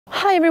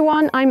Hi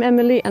everyone, I'm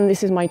Emelie and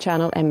this is my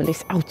channel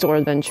Emelie's Outdoor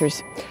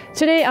Adventures.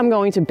 Today I'm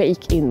going to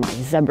bake in my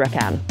zebra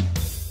can.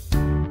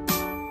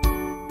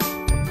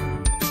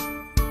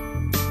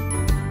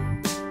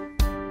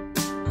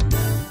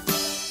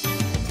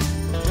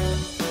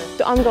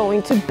 So I'm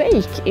going to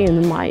bake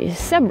in my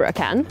zebra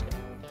can.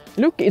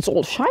 Look, it's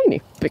all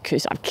shiny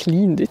because I've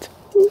cleaned it.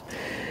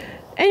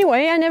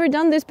 Anyway, I never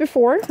done this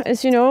before.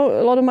 As you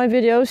know, a lot of my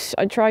videos,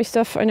 I try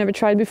stuff I never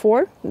tried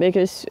before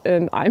because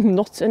I'm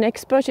not an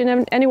expert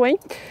in any way.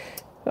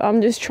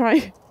 I'm just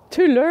trying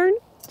to learn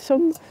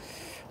some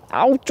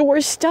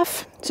outdoor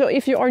stuff. So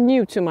if you are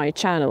new to my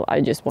channel,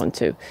 I just want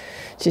to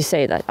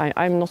say that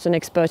I'm not an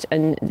expert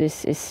and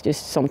this is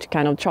just some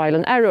kind of trial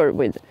and error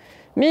with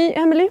me,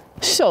 Emelie.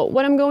 So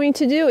what I'm going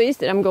to do is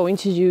that I'm going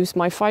to use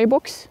my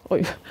firebox.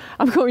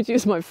 I'm going to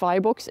use my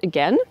firebox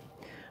again.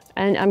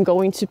 And I'm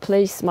going to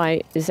place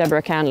my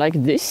zebra can like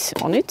this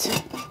on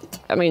it.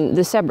 I mean,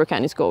 the zebra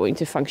can is going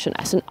to function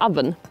as an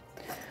oven.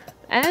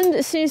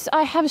 And since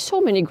I have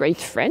so many great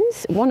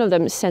friends, one of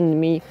them sent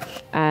me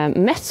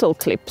metal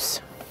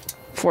clips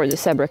for the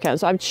zebra can.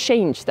 So I've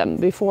changed them.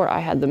 Before I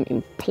had them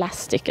in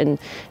plastic and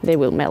they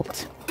will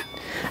melt.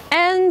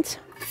 And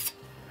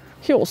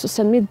he also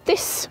sent me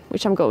this,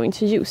 which I'm going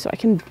to use so I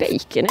can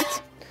bake in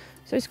it.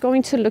 So it's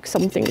going to look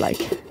something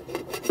like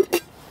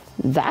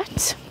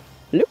that.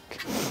 Look.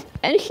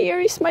 And here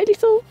is my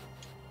little,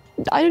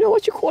 I don't know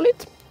what you call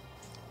it,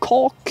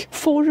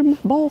 kakform,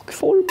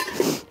 bakform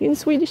in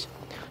Swedish.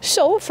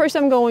 So first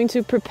I'm going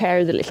to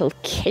prepare the little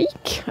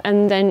cake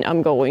and then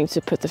I'm going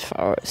to put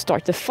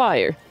start the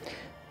fire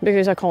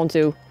because I can't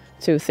do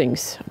two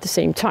things at the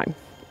same time,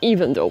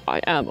 even though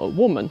I am a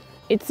woman.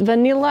 It's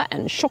vanilla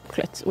and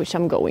chocolate, which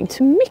I'm going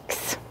to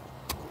mix.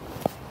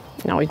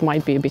 Now it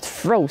might be a bit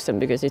frozen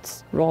because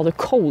it's rather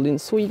cold in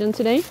Sweden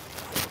today.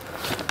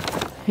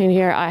 In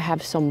here I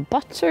have some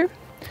butter,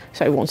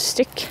 so it won't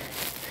stick.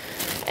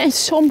 And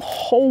some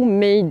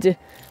homemade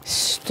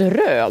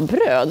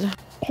ströbröd.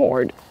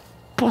 Hard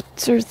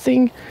butter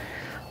thing.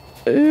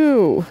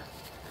 Ooh,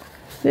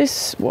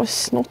 this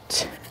was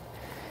not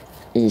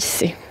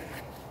easy.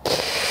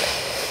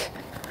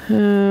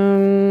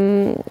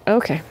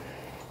 Okay.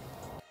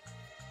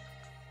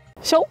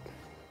 So,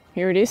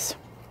 here it is.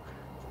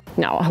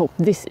 Now I hope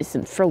this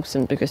isn't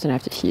frozen because then I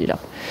have to heat it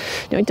up.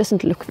 No, it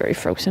doesn't look very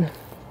frozen.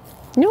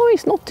 No,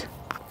 it's not.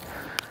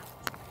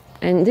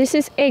 And this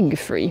is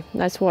egg-free.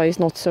 That's why it's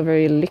not so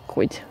very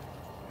liquid.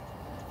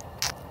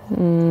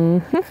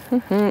 And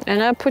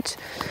I put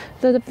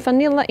the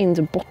vanilla in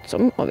the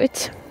bottom of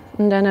it.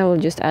 And then I will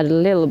just add a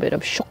little bit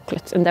of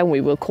chocolate. And then we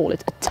will call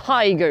it a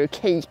tiger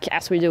cake,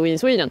 as we do in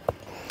Sweden.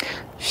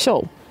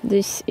 So,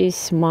 this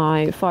is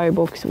my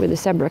firebox with the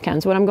zebra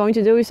cans. What I'm going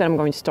to do is that I'm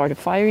going to start a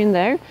fire in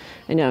there.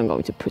 And then I'm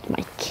going to put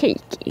my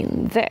cake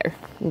in there.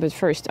 But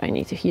first I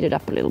need to heat it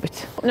up a little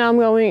bit. Now I'm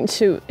going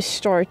to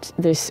start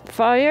this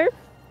fire.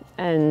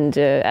 And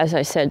as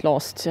I said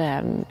last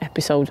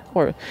episode,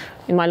 or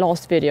in my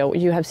last video,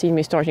 you have seen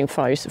me starting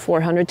fires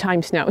 400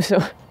 times now. So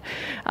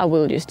I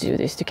will just do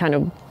this the kind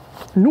of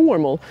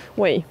normal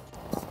way.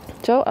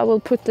 So I will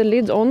put the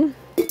lid on.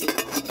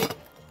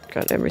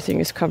 God, everything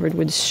is covered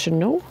with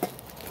snow.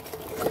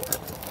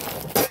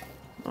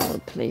 I'll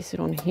place it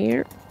on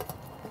here.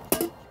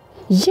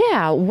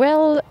 Yeah,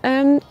 well,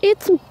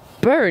 it's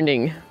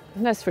burning,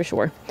 that's for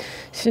sure.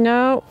 So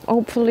now,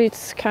 hopefully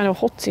it's kind of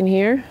hot in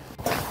here.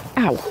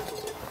 Ow.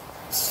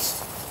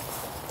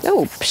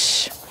 Oh,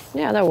 psh.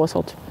 Yeah, that was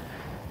hot.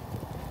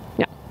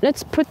 Yeah,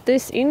 let's put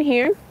this in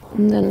here.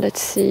 And then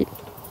let's see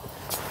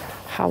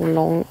how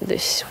long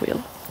this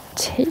will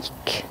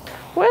take.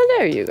 Well,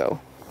 there you go.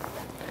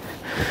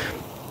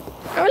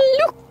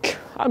 Oh, look!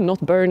 I'm not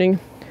burning.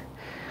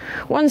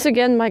 Once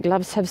again, my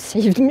gloves have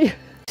saved me.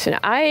 So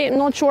I'm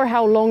not sure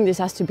how long this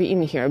has to be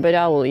in here, but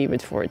I will leave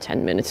it for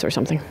 10 minutes or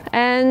something.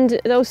 And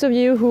those of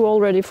you who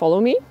already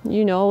follow me,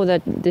 you know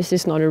that this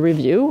is not a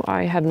review.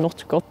 I have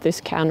not got this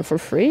can for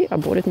free. I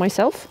bought it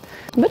myself.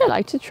 But I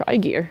like to try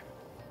gear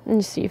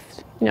and see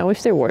if,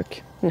 if they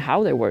work and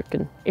how they work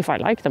and if I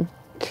like them.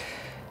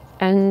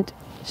 And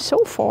so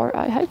far,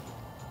 I have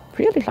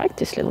really liked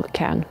this little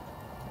can.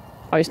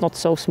 Oh, it's not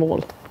so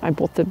small. I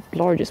bought the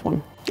largest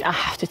one. I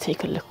have to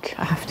take a look.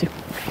 I have to.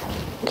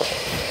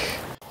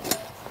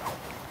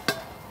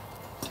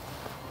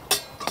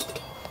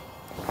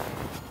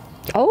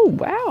 Oh,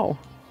 wow.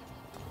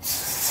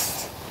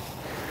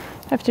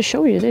 I have to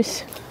show you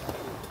this.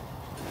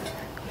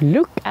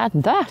 Look at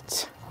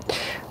that.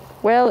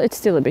 Well, it's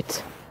still a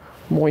bit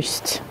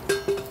moist.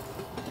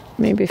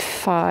 Maybe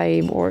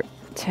 5 or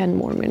 10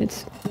 more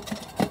minutes.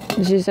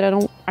 It's just that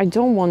I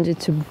don't want it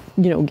to,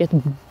 get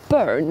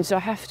burned. So I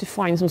have to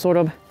find some sort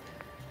of,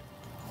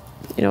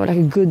 like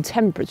a good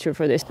temperature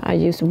for this. I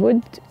use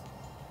wood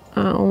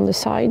on the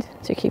side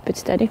to keep it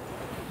steady.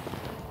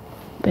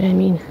 But I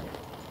mean,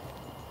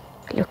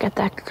 look at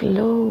that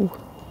glow.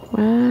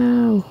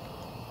 Wow.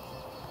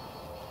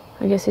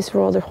 I guess it's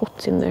rather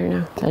hot in there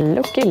now.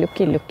 Looky,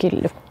 looky, looky,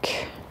 look.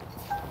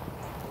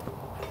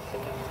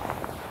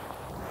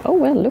 Oh,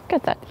 well, look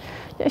at that.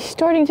 It's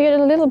starting to get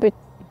a little bit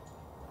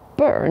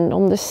burn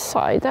on the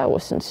side. That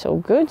wasn't so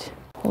good.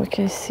 We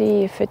can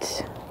see if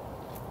it's...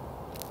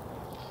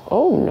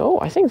 Oh no,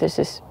 I think this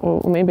is...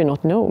 Or maybe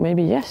not no,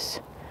 maybe yes.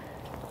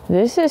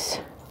 This is...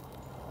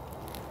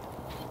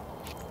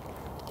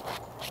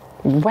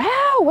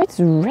 Wow, it's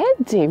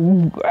ready.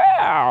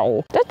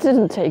 Wow, that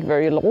didn't take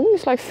very long.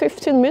 It's like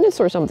 15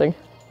 minutes or something.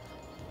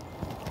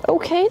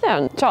 Okay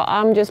then. So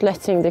I'm just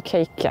letting the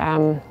cake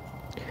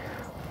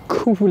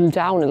cool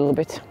down a little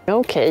bit.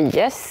 Okay,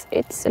 yes,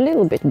 it's a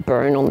little bit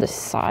burnt on the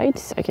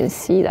sides. I can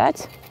see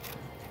that.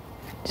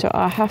 So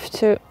I have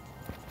to...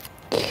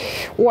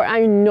 Or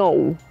I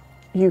know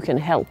you can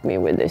help me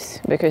with this,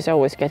 because I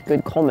always get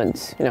good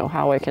comments, you know,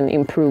 how I can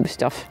improve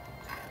stuff.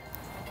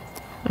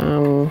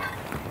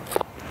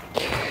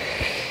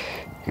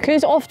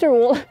 Because after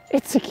all,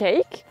 it's a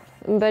cake,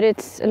 but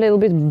it's a little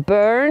bit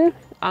burnt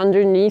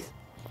underneath,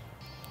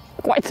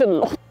 quite a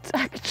lot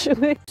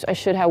actually. I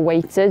should have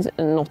waited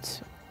and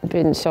not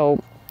been so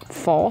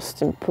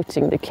fast in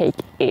putting the cake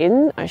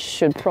in. I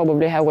should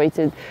probably have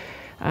waited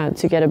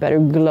to get a better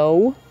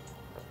glow.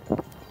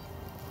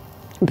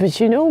 But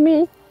you know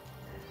me,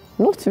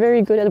 not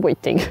very good at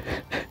waiting.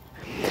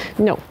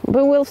 No,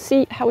 but we'll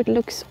see how it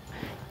looks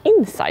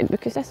inside,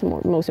 because that's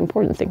the most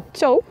important thing.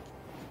 So,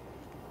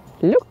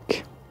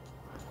 look.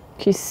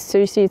 So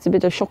you see it's a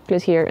bit of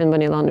chocolate here and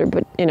vanilla under,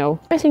 but you know,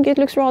 I think it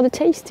looks rather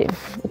tasty.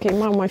 Okay,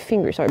 now my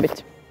fingers are a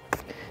bit...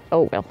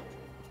 Oh well,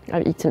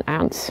 I've eaten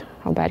ants.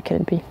 How bad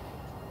can it be?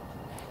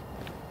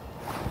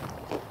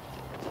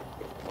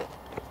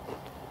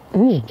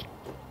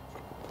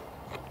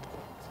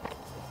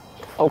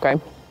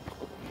 Okay,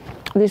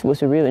 this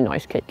was a really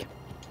nice cake.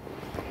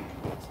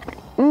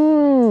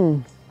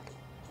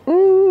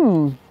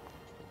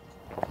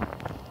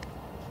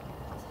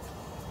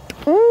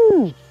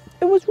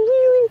 It was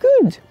really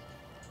good.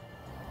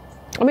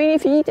 I mean,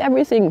 if you eat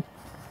everything,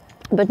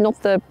 but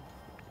not the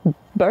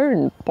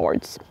burn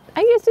parts,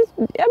 I guess it's,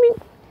 I mean,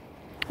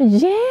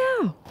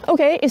 yeah.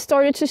 Okay, it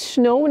started to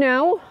snow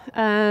now,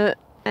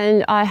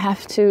 and I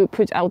have to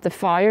put out the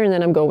fire, and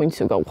then I'm going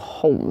to go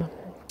home.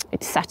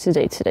 It's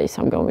Saturday today,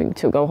 so I'm going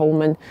to go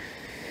home and,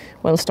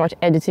 well, start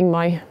editing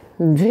my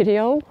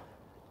video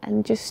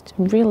and just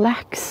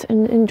relax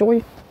and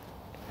enjoy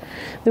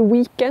the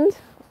weekend.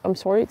 I'm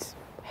sorry, it's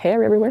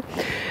hair everywhere.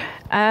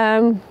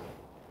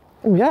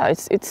 Yeah,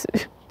 it's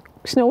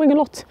snowing a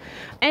lot.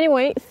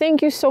 Anyway,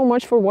 thank you so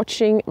much for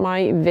watching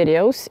my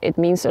videos. It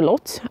means a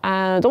lot.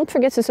 Don't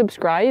forget to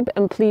subscribe,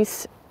 and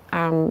please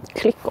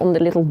click on the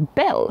little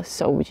bell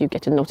so you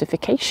get the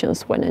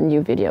notifications when a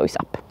new video is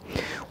up.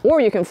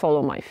 Or you can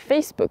follow my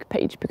Facebook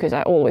page, because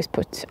I always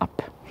put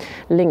up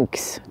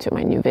links to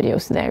my new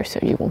videos there, so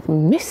you won't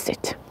miss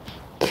it.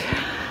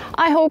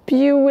 I hope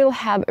you will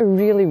have a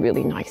really,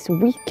 really nice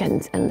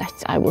weekend, and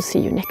that I will see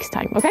you next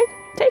time, okay?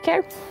 Take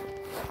care.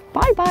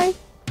 Bye bye.